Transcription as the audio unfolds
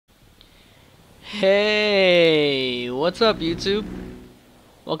Hey, what's up YouTube?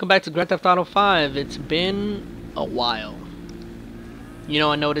 Welcome back to Grand Theft Auto 5. It's been a while.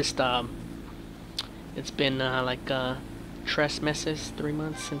 I noticed it's been tres meses, 3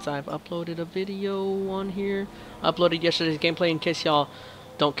 months since I've uploaded a video on here. I uploaded yesterday's gameplay in case y'all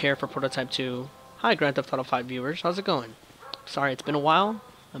don't care for Prototype 2. Hi Grand Theft Auto 5 viewers, how's it going? Sorry, it's been a while.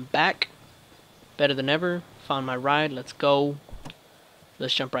 I'm back. Better than ever. Found my ride, let's go.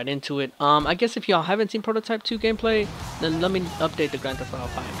 Let's jump right into it. I guess if y'all haven't seen Prototype 2 gameplay, then let me update the Grand Theft Auto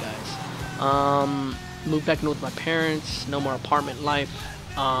 5, guys. Moved back in with my parents. No more apartment life.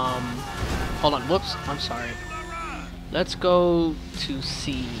 Hold on. Whoops. I'm sorry. Let's go to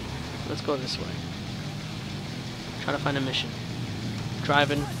C. Let's go this way. Trying to find a mission.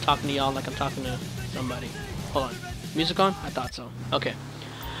 Driving, talking to y'all like I'm talking to somebody. Hold on. Music on? I thought so. Okay.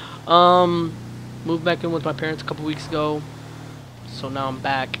 Moved back in with my parents a couple weeks ago. So now I'm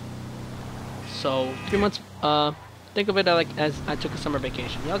back. So 3 months. Think of it as I took a summer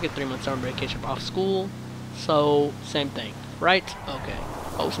vacation. Y'all get 3 months summer vacation off school. So same thing, right? Okay.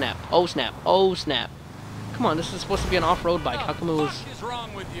 Oh snap! Oh snap! Oh snap! Come on, this is supposed to be an off-road bike. How come it was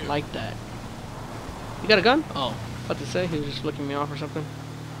like that? You got a gun? Oh, about to say he was just flicking me off or something.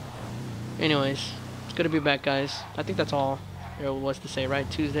 Anyways, it's good to be back, guys. I think that's all there was to say,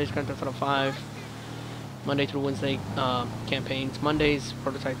 right? Tuesdays, Grand Theft Auto 5. Monday through Wednesday campaigns. Mondays,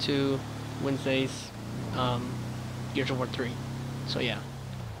 Prototype 2. Wednesdays, Gears of War 3. So yeah.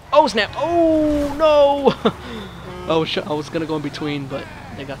 Oh snap! Oh no! I was gonna go in between, but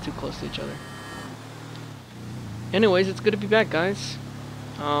they got too close to each other. Anyways, it's good to be back, guys.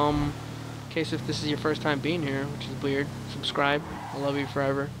 In case if this is your first time being here, which is weird, subscribe. I love you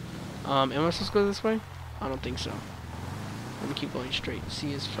forever. Am I supposed to go this way? I don't think so. Let me keep going straight.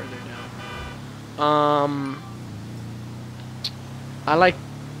 C is further down. I like,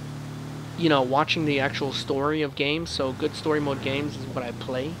 watching the actual story of games. So good story mode games is what I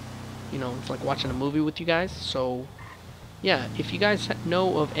play. It's like watching a movie with you guys. So yeah, if you guys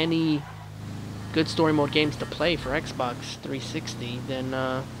know of any good story mode games to play for Xbox 360, then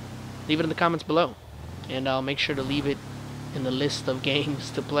leave it in the comments below, and I'll make sure to leave it in the list of games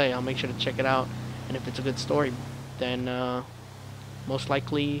to play. I'll make sure to check it out, and if it's a good story, then most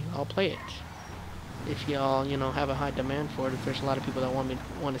likely I'll play it. If y'all, have a high demand for it, if there's a lot of people that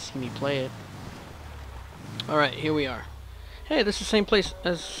want to see me play it. Alright, here we are. Hey, this is the same place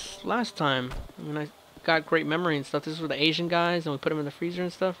as last time. I mean, I got great memory and stuff. This was with the Asian guys, and we put them in the freezer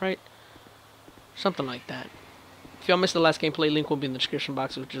and stuff, right? Something like that. If y'all missed the last gameplay, link will be in the description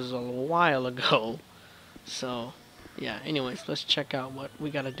box, which is a while ago. So, yeah, anyways, let's check out what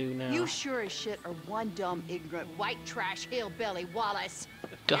we gotta do now. You sure as shit are one dumb, ignorant, white trash hillbilly, Wallace.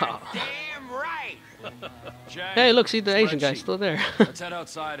 Duh. Damn right! Hey, look, see the Asian guy's still there. Let's head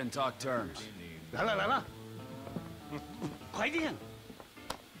outside and talk terms.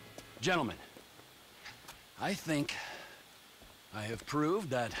 Gentlemen, I think I have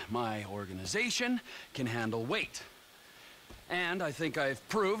proved that my organization can handle weight. And I think I've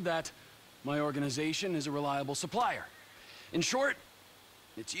proved that my organization is a reliable supplier. In short,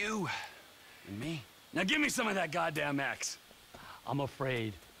 it's you and me. Now give me some of that goddamn X. I'm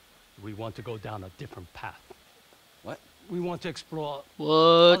afraid we want to go down a different path. What? We want to explore What?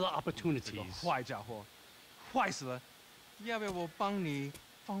 other opportunities. 坏家伙，坏死了！要不要我帮你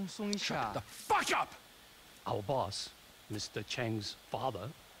放松一下 The fuck up! Our boss, Mr. Cheng's father,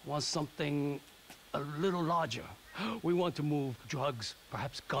 wants something a little larger. We want to move drugs,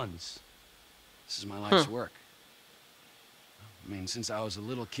 perhaps guns. This is my life's work. I mean, since I was a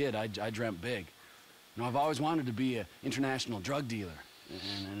little kid, I dreamt big. I've always wanted to be an international drug dealer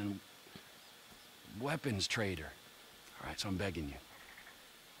and a weapons trader. All right, so I'm begging you.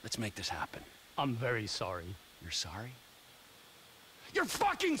 Let's make this happen. I'm very sorry. You're sorry? You're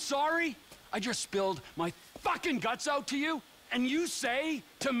fucking sorry? I just spilled my fucking guts out to you, and you say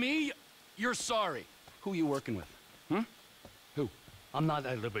to me you're sorry. Who are you working with? Hmm? Who? I'm not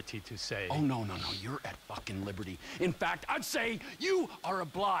at liberty to say. Oh, no, you're at fucking liberty. In fact, I'd say you are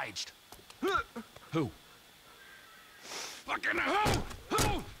obliged. Who? Fucking who?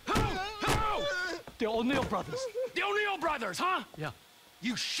 The O'Neill brothers. The O'Neill brothers, huh? Yeah.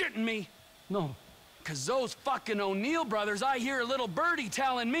 You shitting me? No. Cause those fucking O'Neill brothers, I hear a little birdie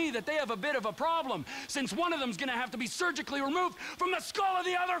telling me that they have a bit of a problem, since one of them's gonna have to be surgically removed from the skull of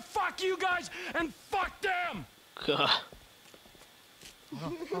the other. Fuck you guys, and fuck them!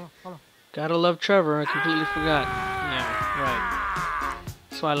 Gotta love Trevor, I completely forgot. Yeah, right.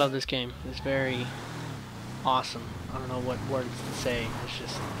 That's why I love this game. It's very awesome. I don't know what words to say. It's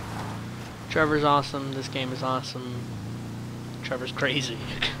just... Trevor's awesome, this game is awesome. Trevor's crazy.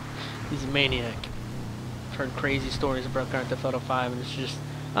 He's a maniac. I've heard crazy stories about Grand Theft Auto 5, and it's just,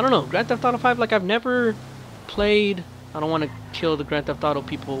 I don't know, Grand Theft Auto 5, like, I've never played, I don't want to kill the Grand Theft Auto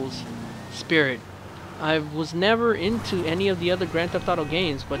people's spirit. I was never into any of the other Grand Theft Auto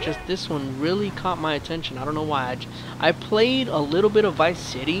games, but just this one really caught my attention. I don't know why. I played a little bit of Vice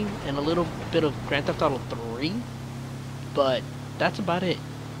City and a little bit of Grand Theft Auto 3, but that's about it.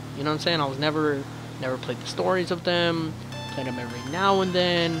 You know what I'm saying? I was never played the stories of them. Played them every now and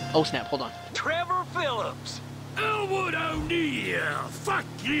then. Oh snap! Hold on. Trevor Phillips. Elwood O'Neill! Fuck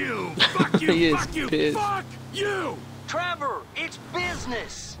you! Fuck He you! is Fuck you! pissed. Fuck you! Trevor, it's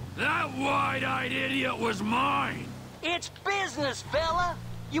business. That wide-eyed idiot was mine! It's business, fella.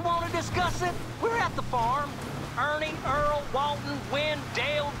 You want to discuss it? We're at the farm. Ernie, Earl, Walton, Wynn,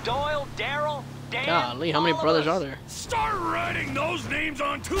 Dale, Doyle, Darrell, Dan. Golly, how many all of brothers us. are there? Start writing those names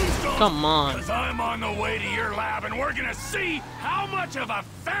on tombstones! Come on. Because I'm on the way to your lab and we're gonna see how much of a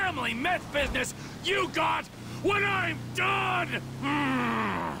family meth business you got when I'm done!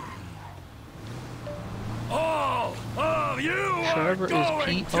 All of you Trevor are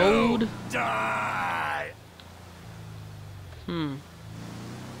going is PO'd. to die!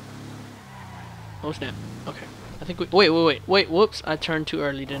 Oh snap. Okay. I think we... Wait. Whoops. I turned too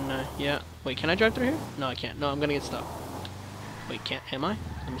early, didn't I? Yeah. Wait, can I drive through here? No, I can't. No, I'm gonna get stuck. Wait, can't... Am I?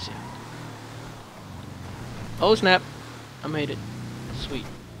 Let me see. Oh snap. I made it. Sweet.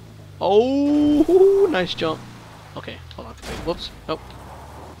 Oh, nice jump. Okay, hold on. Wait, whoops. Nope.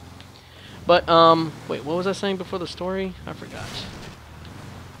 But, wait, what was I saying before the story? I forgot.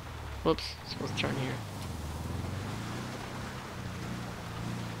 Whoops. Supposed to turn here.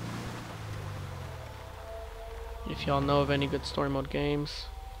 If y'all know of any good story mode games,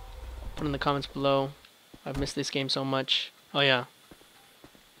 put in the comments below. I've missed this game so much. Oh yeah.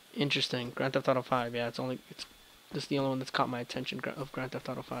 Interesting. Grand Theft Auto 5. Yeah, this is the only one that's caught my attention of Grand Theft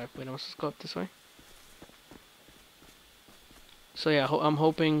Auto 5. Wait, I'm supposed to go up this way? So yeah, I'm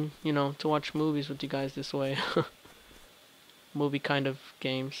hoping, you know, to watch movies with you guys this way. Movie kind of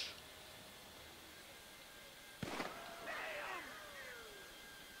games.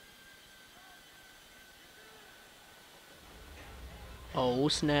 Oh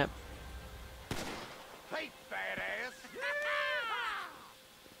snap. Hey, fat ass.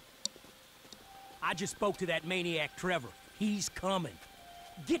 I just spoke to that maniac Trevor. He's coming.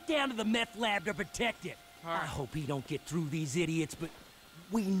 Get down to the meth lab to protect it. I hope he don't get through these idiots, but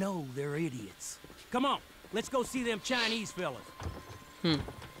we know they're idiots. Come on, let's go see them Chinese fellas.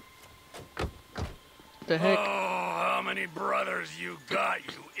 The heck? Oh, how many brothers you got,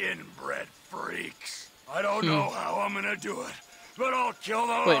 you inbred freaks? I don't know how I'm gonna do it, but I'll kill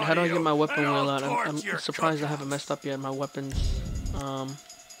the Wait, how do I get my weapon and wheel I'll out? I'm torch your surprised I cookhouse. haven't messed up yet. My weapons,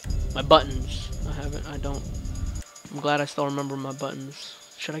 my buttons. I don't. I'm glad I still remember my buttons.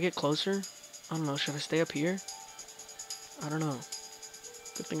 Should I get closer? I don't know. Should I stay up here? I don't know.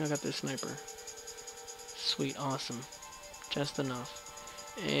 Good thing I got this sniper. Sweet, awesome. Just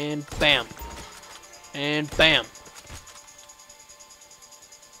enough. And bam. And bam.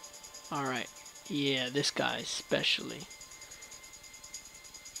 Alright. Yeah, this guy especially.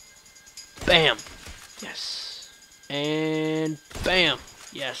 Bam. Yes. And bam.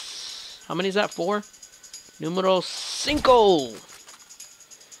 Yes. How many is that? 4? Numero 5.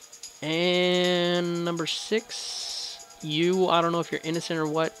 And number 6. You, I don't know if you're innocent or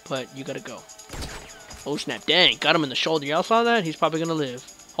what, but you gotta go. Oh snap. Dang. Got him in the shoulder. Y'all saw that? He's probably gonna live.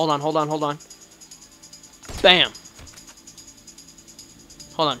 Hold on. Bam.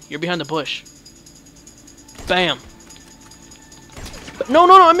 Hold on. You're behind the bush. Bam. No,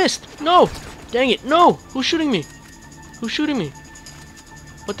 I missed. No. Dang it. No. Who's shooting me?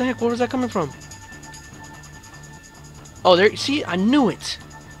 What the heck? Where was that coming from? Oh, there. See, I knew it.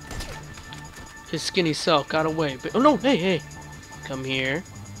 His skinny self got away. But, oh, no. Hey. Come here.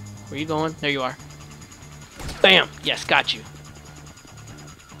 Where you going? There you are. Bam. Yes, got you.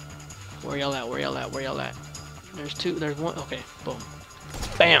 Where y'all at? There's 2. There's 1. Okay. Boom.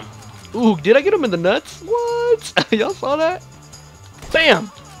 Bam. Ooh, did I get him in the nuts? What? Y'all saw that?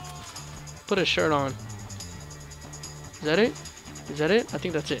 Bam. Put a shirt on. Is that it? I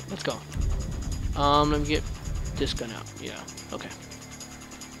think that's it. Let's go. Let me get this gun out. Yeah. Okay.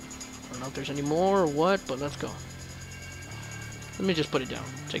 I don't know if there's any more or what, but let's go. Let me just put it down.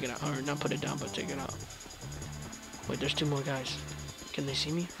 Take it out. Or not put it down, but take it out. Wait, there's 2 more guys. Can they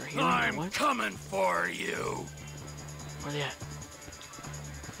see me or hear me or I'm what? coming for you. Where they at?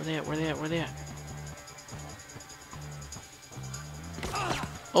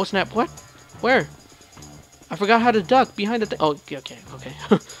 Oh snap, what? Where? I forgot how to duck behind the thing. Oh, okay.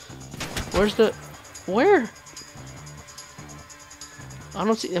 Where's the... Where? I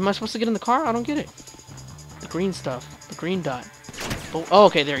don't see. Am I supposed to get in the car? I don't get it. The green stuff. The green dot. Oh,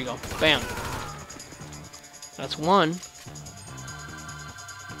 okay, there you go. Bam. That's 1.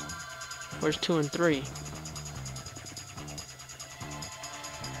 Where's 2 and 3?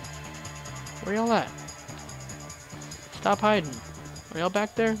 Where y'all at? Stop hiding. Are y'all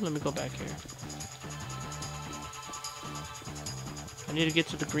back there? Let me go back here. I need to get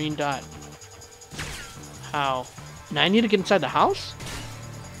to the green dot. How? Now I need to get inside the house?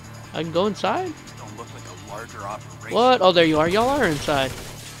 I can go inside? Don't look like a larger operation. What? Oh, there you are. Y'all are inside.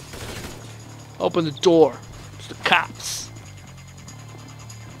 Open the door. It's the cops.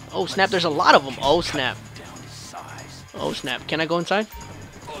 Oh, snap. There's a lot of them. Oh, snap. Oh, snap. Can I go inside?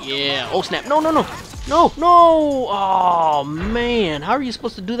 Yeah. Oh, snap. No, no, no. No, no. Oh, man. How are you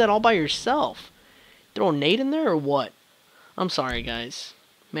supposed to do that all by yourself? Throw a nade in there or what? I'm sorry, guys.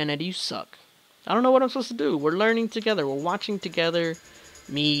 Man, Eddie, you suck. I don't know what I'm supposed to do. We're learning together. We're watching together.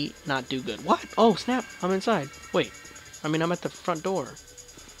 Me not do good. What? Oh, snap. I'm inside. Wait. I mean, I'm at the front door.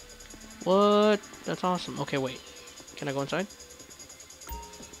 What? That's awesome. Okay, wait. Can I go inside?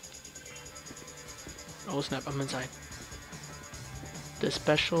 Oh, snap. I'm inside. The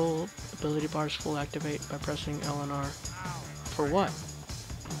special ability bars full activate by pressing L and R. For what?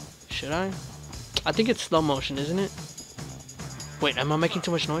 Should I? I think it's slow motion, isn't it? Wait, am I making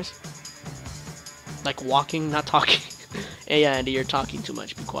too much noise? Like walking, not talking? Hey, yeah, Andy, you're talking too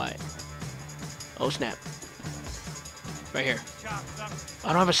much. Be quiet. Oh, snap. Right here. I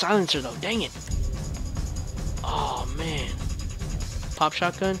don't have a silencer, though. Dang it. Oh, man. Pop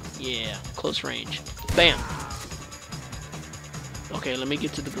shotgun? Yeah. Close range. Bam. Okay, let me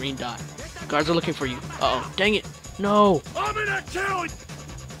get to the green dot. Guards are looking for you. Uh-oh. Dang it. No. I'm gonna kill you!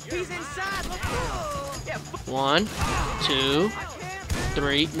 He's inside. Look. 1, 2,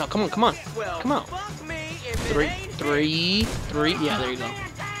 3. No, come on, come on. Come on. 3, 3, 3. Yeah, there you go.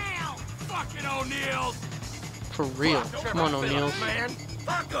 Fucking O'Neill's! For real. Come on, O'Neill's. Man,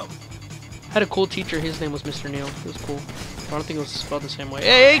 fuck 'em! Had a cool teacher. His name was Mr. Neil. He was cool. I don't think it was spelled the same way.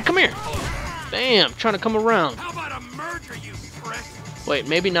 Hey, hey, come here. Bam. Trying to come around. How about a murder, you prick? Wait,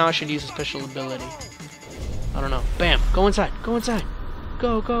 maybe now I should use a special ability. I don't know. Bam. Go inside. Go inside.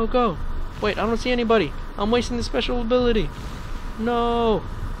 Go, go, go. Wait, I don't see anybody. I'm wasting the special ability. No.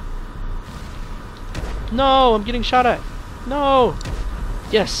 No, I'm getting shot at. No.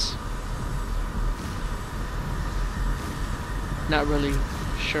 Yes. Not really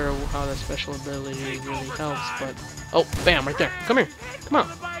sure how that special ability really helps, but... Oh, bam, right there. Come here. Come out.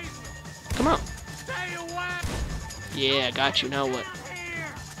 Come out. Yeah, got you. Now what?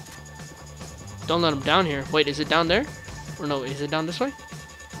 Don't let him down here. Wait, is it down there? Or no, is it down this way?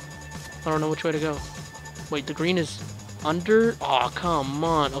 I don't know which way to go. Wait, the green is under? Oh, come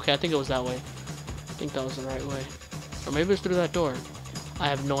on. Okay, I think it was that way. I think that was the right way. Or maybe it's through that door. I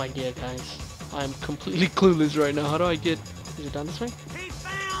have no idea, guys. I'm completely clueless right now. How do I get... Is it down this way? He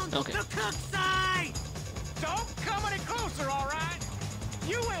found Okay. the cook site! Don't come any closer, all right?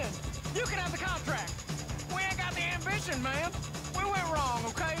 You win. You can have the contract. We ain't got the ambition, man. We went wrong,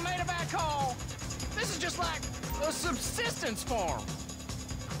 okay? Made a bad call. This is just like a subsistence farm.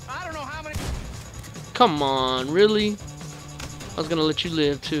 I don't know how many... Come on, really? I was gonna let you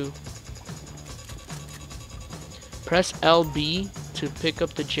live, too. Press LB to pick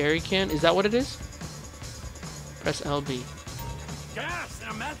up the jerry can. Is that what it is? Press LB. Gas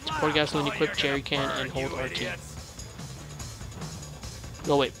and a meth lab. Pour gasoline, Oh, equip you're jerry gonna can, and burn, hold you RT. idiots.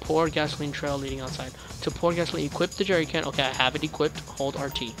 Oh wait, pour gasoline trail leading outside. To pour gasoline, equip the jerry can. Okay, I have it equipped. Hold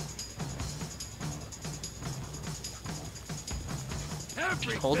RT.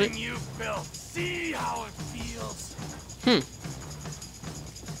 Just hold it. Everything you built. See how it feels.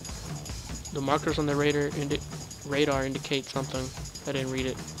 The markers on the radar indicate something. I didn't read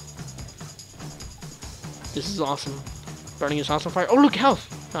it. This is awesome. Burning his house on fire. Oh, look, health!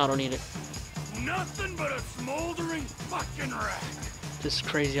 No, I don't need it. Nothing but a smoldering fucking wreck. This is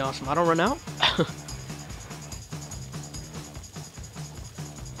crazy awesome. I don't run out?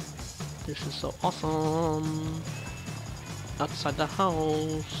 This is so awesome. Outside the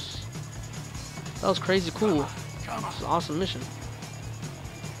house. That was crazy cool. This is an awesome mission.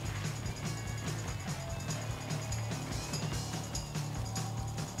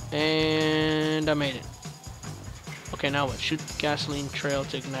 And I made it. Okay, now what? Shoot gasoline trail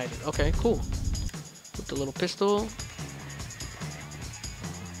to ignite it. Okay, cool. With the little pistol.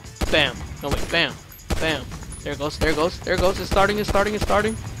 Bam. No, wait. Bam. Bam. There it goes. There it goes. There it goes. It's starting. It's starting. It's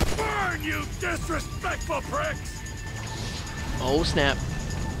starting. Burn, you disrespectful pricks! Oh, snap.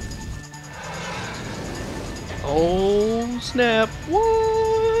 Oh, snap.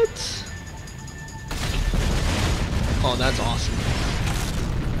 What? Oh, that's awesome.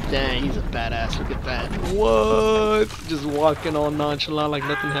 Dang, he's a badass. Look at that. What? Just walking all nonchalant like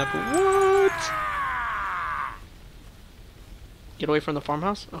nothing happened. What? Get away from the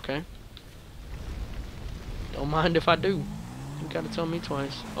farmhouse? Okay. Don't mind if I do. You gotta tell me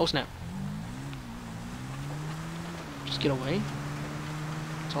twice. Oh, snap. Just get away.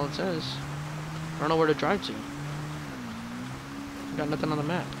 That's all it says. I don't know where to drive to. Got nothing on the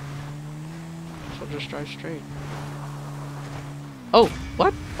map. So just drive straight. Oh,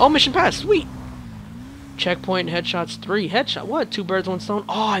 what? Oh, mission passed. Sweet. Checkpoint, headshots 3. Headshot. What? 2 birds, 1 stone.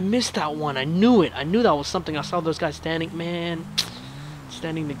 Oh, I missed that one. I knew it. I knew that was something. I saw those guys standing. Man.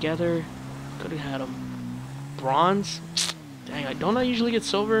 Standing together. Could have had them. Bronze. Dang, don't I usually get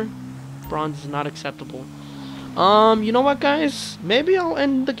silver? Bronze is not acceptable. You know what, guys? Maybe I'll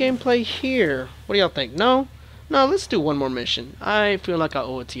end the gameplay here. What do y'all think? No? No, let's do one more mission. I feel like I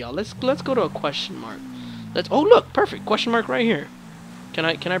owe it to y'all. Let's go to a question mark. Oh, look, perfect. Question mark right here. Can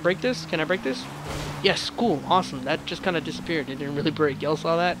I break this? Can I break this? Yes, cool, awesome. That just kind of disappeared. It didn't really break. Y'all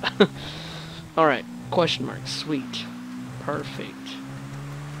saw that? Alright, question mark. Sweet. Perfect.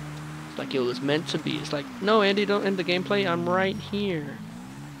 It's like it was meant to be. It's like, no, Andy, don't end the gameplay. I'm right here.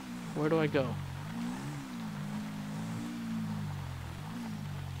 Where do I go?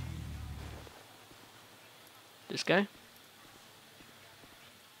 This guy?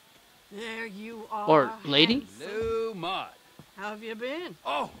 There you are. Or lady? Hello, Mod. How have you been?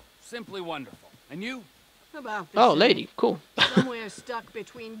 Oh, simply wonderful. And you? About the Oh, same. lady. Cool. Somewhere stuck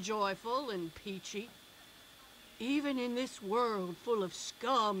between joyful and peachy. Even in this world full of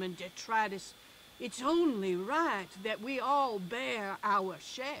scum and detritus, it's only right that we all bear our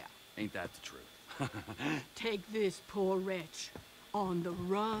share. Ain't that the truth? Take this poor wretch, on the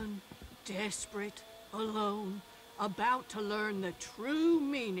run, desperate, alone, about to learn the true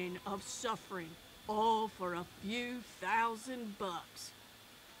meaning of suffering, all for a few $1,000.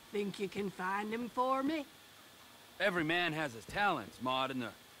 Think you can find him for me? Every man has his talents, Mod, and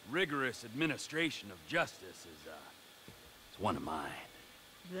the rigorous administration of justice is, it's one of mine.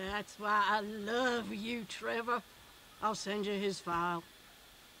 That's why I love you, Trevor. I'll send you his file.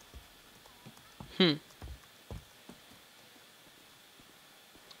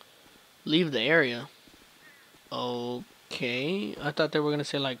 Leave the area. Okay. I thought they were gonna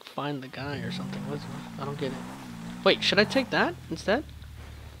say like find the guy or something. I don't get it. Wait, should I take that instead?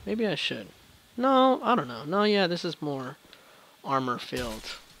 Maybe I should. No, I don't know. No, yeah, this is more armor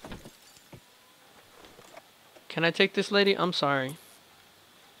filled. Can I take this lady? I'm sorry.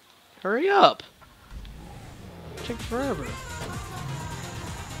 Hurry up. Take forever.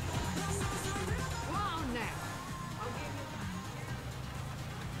 Come on now.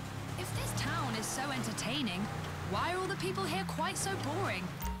 If this town is so entertaining, why are all the people here quite so boring?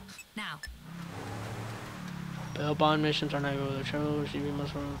 Now, Bail bond missions are not able to travel. You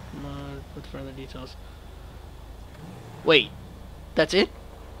must with further details. Wait, that's it?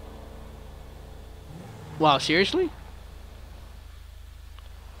 Wow, seriously?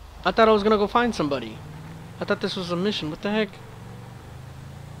 I thought I was gonna go find somebody. I thought this was a mission. What the heck?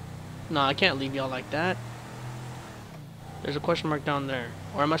 No, I can't leave y'all like that. There's a question mark down there.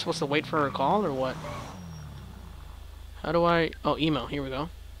 Or am I supposed to wait for her call or what? How do I... Oh, email. Here we go.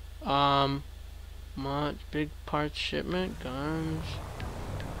 Big parts shipment, guns.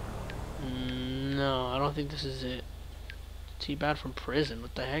 No, I don't think this is it. T-Bad from prison.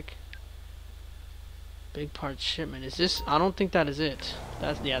 What the heck? Big parts shipment. Is this? I don't think that is it.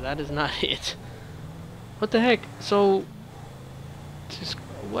 That is not it. What the heck? So, just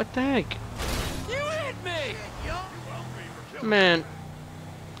what the heck? You hit me! Man,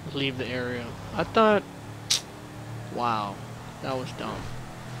 leave the area. I thought. Wow, that was dumb.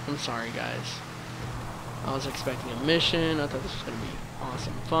 I'm sorry, guys. I was expecting a mission. I thought this was gonna be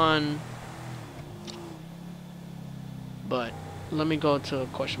awesome fun. But let me go to a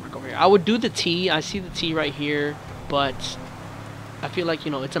question mark over here. I would do the T. I see the T right here, but I feel like,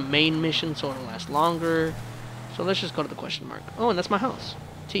 you know, it's a main mission, so it'll last longer. So let's just go to the question mark. Oh, and that's my house.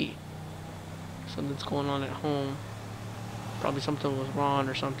 T. Something's going on at home. Probably something with Ron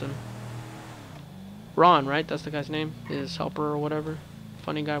or something. Ron, right? That's the guy's name? His helper or whatever.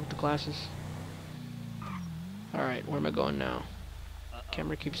 Funny guy with the glasses. Alright, where am I going now?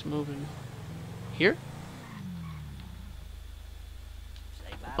 Camera keeps moving. Here?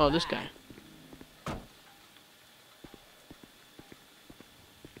 Oh, this guy.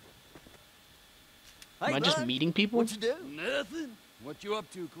 Am I just meeting people? What you do? Nothing. What you up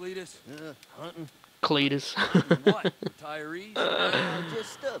to, Cletus? Hunting. Cletus. What? Retirees?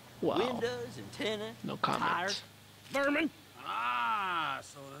 Just stuff. Wow. Windows, antenna. No comment. Vermin? Ah,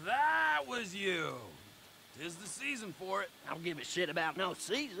 so that was you. 'Tis the season for it. I don't give a shit about no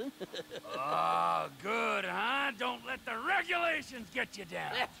season. Oh, good, huh? Don't let the regulations get you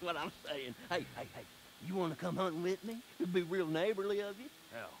down. That's what I'm saying. Hey, you want to come hunting with me? It'd be real neighborly of you.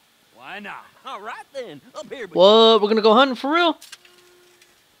 Hell, why not? All right, then. Up here. What? We're gonna go hunting for real?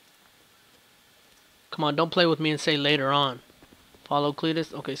 Come on, don't play with me and say later on. Follow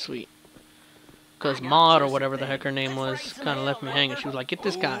Cletus? Okay, sweet. Because Maud, or whatever the heck her name was, kind of left me hanging. She was like, get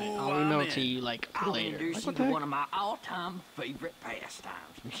this guy. I'll email it to you, like, I'll later. introduce Like, you what to the one heck? of my all-time favorite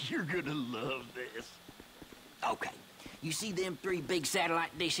pastimes. You're gonna love this. Okay, you see them 3 big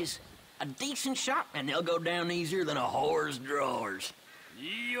satellite dishes? A decent shot, and they'll go down easier than a whore's drawers.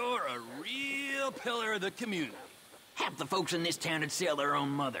 You're a real pillar of the community. Half the folks in this town would sell their own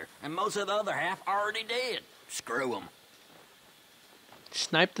mother, and most of the other half already dead. Screw them.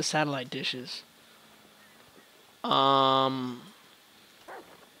 Snipe the satellite dishes. Don't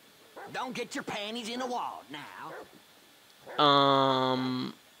get your panties in a wad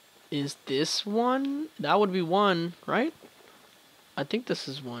now. Is this one? That would be one, right? I think this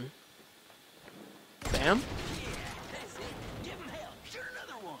is one. Bam. That's it. Give 'em hell. Shoot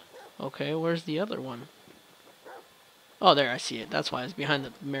another one. Okay, where's the other one? Oh, there, I see it. That's why it's behind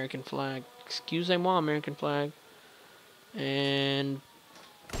the American flag. Excusez-moi, American flag. And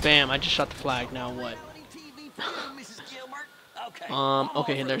bam, I just shot the flag. Now what?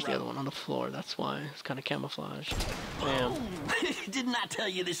 Okay, there's the other one on the floor. That's why it's kind of camouflaged. Bam. Didn't I tell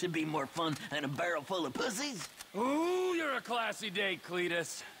you this would be more fun than a barrel full of pussies? Ooh, you're a classy date,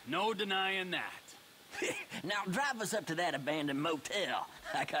 Cletus. No denying that. Now drive us up to that abandoned motel.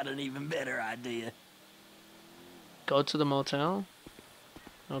 I got an even better idea. Go to the motel.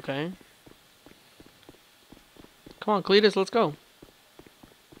 Okay. Come on, Cletus, let's go.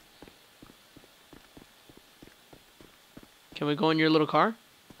 Can we go in your little car?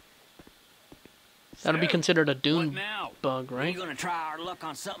 That'll be considered a dune bug, right? We're gonna try our luck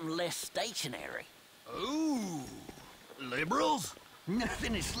on something less stationary. Ooh, liberals?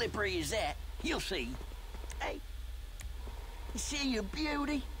 Nothing as slippery as that. You'll see. Hey, you see your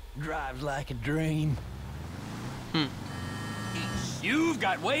beauty? Drives like a dream. You've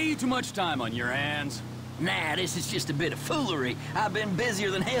got way too much time on your hands. Nah, this is just a bit of foolery. I've been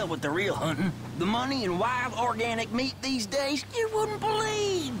busier than hell with the real hunting. The money in wild organic meat these days, you wouldn't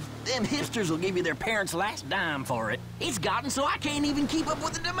believe. Them hipsters will give you their parents' last dime for it. It's gotten so I can't even keep up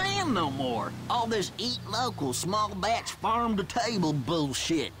with the demand no more. All this eat local, small batch, farm to table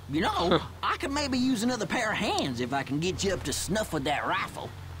bullshit. You know, I could maybe use another pair of hands if I can get you up to snuff with that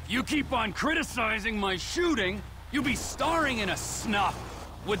rifle. If you keep on criticizing my shooting, you'll be starring in a snuff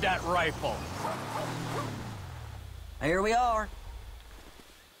with that rifle. Here we are.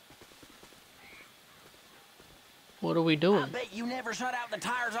 What are we doing? I bet you never shut out the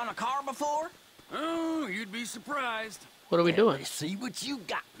tires on a car before? Oh, you'd be surprised. What are we doing? Let's see what you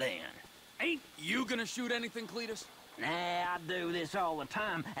got then. Ain't you gonna shoot anything, Cletus? Nah, I do this all the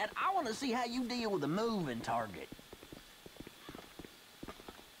time, and I want to see how you deal with a moving target.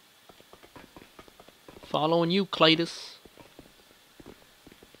 Following you, Cletus.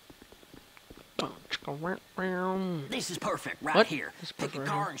 This is perfect right What? here. This is Pick perfect a right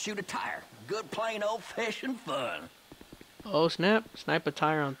car here. and shoot a tire. Good plain old-fashioned fun. Oh, snap. Snipe a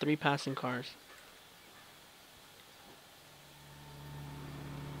tire on 3 passing cars.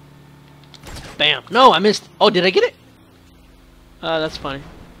 Bam. No, I missed. Oh, did I get it? That's funny.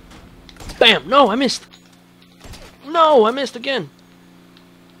 Bam. No, I missed. No, I missed again.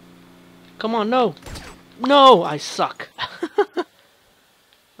 Come on, no. No, I suck.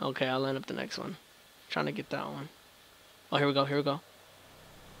 Okay, I'll line up the next one. Trying to get that one. Oh, here we go, here we go.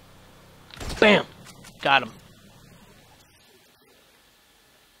 Bam! Got him.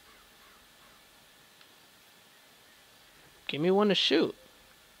 Give me one to shoot.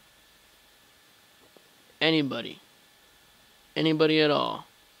 Anybody. Anybody at all.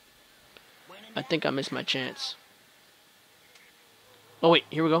 I think I missed my chance. Oh, wait,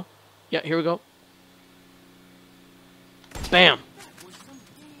 here we go. Yeah, here we go. Bam!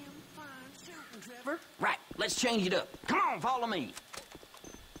 Right, let's change it up. Come on, follow me.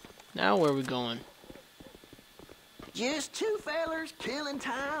 Now where are we going? Just 2 fellers killing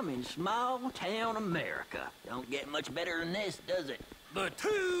time in small town America. Don't get much better than this, does it? The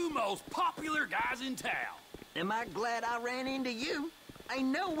 2 most popular guys in town. Am I glad I ran into you? Ain't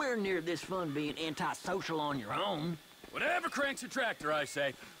nowhere near this fun being antisocial on your own. Whatever cranks a tractor, I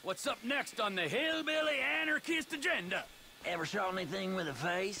say. What's up next on the hillbilly anarchist agenda? Ever shot anything with a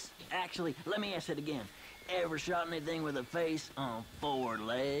face? Actually, let me ask it again. Ever shot anything with a face on 4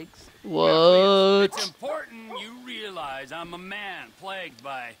 legs? What? It's important you realize I'm a man plagued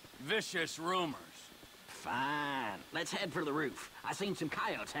by vicious rumors. Fine. Let's head for the roof. I seen some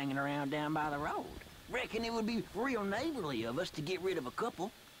coyotes hanging around down by the road. Reckon it would be real neighborly of us to get rid of a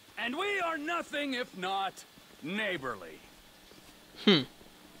couple. And we are nothing if not neighborly.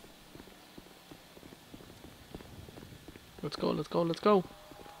 Let's go, let's go, let's go.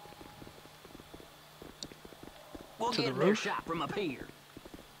 We'll To get the their roof? shot from up here.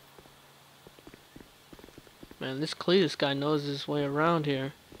 Man, this Cletus guy knows his way around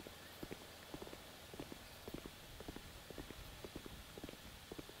here.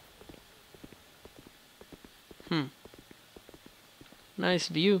 Nice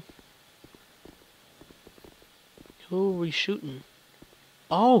view. Who are we shooting?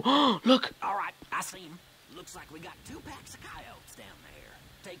 Oh, look! All right, I see him. Looks like we got 2 packs of coyotes down there.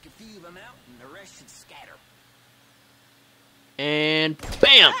 Take a few of them out, and the rest should scatter. And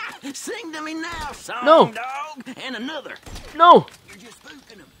bam! Ah, sing to me now, song No. dog, and another. No! You're just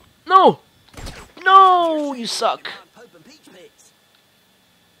spooking them. No! No! You suck. Pope and peach pits.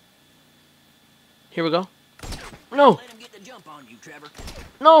 Here we go. No! Let him get the jump on you, Trevor.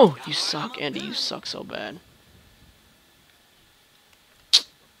 No! You suck, Andy. You suck so bad.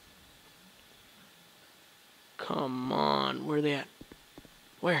 Come on. Where are they at?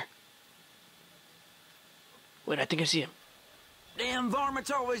 Where? Wait, I think I see him. Damn varmints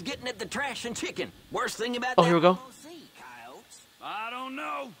always getting at the trash and chicken. Worst thing about Oh, that here we go. see, coyotes. I don't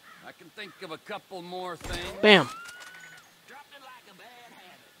know. I can think of a couple more things. Bam! Dropped it like a bad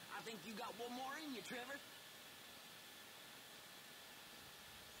habit. I think you got one more in you, Trevor.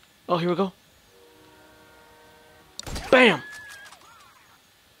 Oh, here we go. Bam!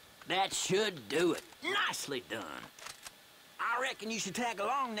 That should do it. Nicely done. I reckon you should tag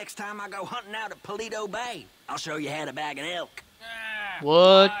along next time I go hunting out at Paleto Bay. I'll show you how to bag an elk.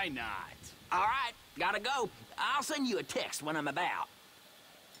 What? Why not? All right, gotta go. I'll send you a text when I'm about.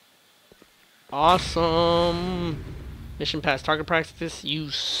 Awesome. Mission pass. Target practice. You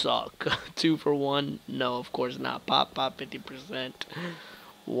suck. 2 for 1. No, of course not. Pop, 50%.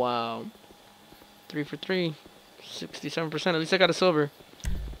 Wow. 3 for 3. 67%. At least I got a silver.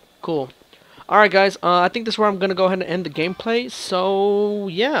 Cool. Alright, guys. I think this is where I'm going to go ahead and end the gameplay. So,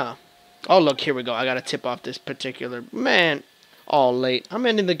 yeah. Oh, look. Here we go. I got to tip off this particular... Man. All late. I'm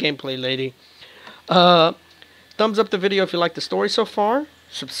ending the gameplay, lady. Thumbs up the video if you like the story so far.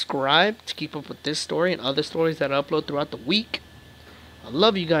 Subscribe to keep up with this story and other stories that I upload throughout the week. I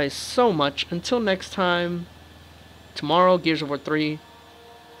love you guys so much. Until next time. Tomorrow, Gears of War 3.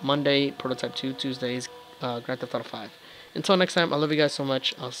 Monday, Prototype 2. Tuesdays, Grand Theft Auto 5. Until next time, I love you guys so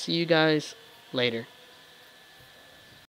much. I'll see you guys later.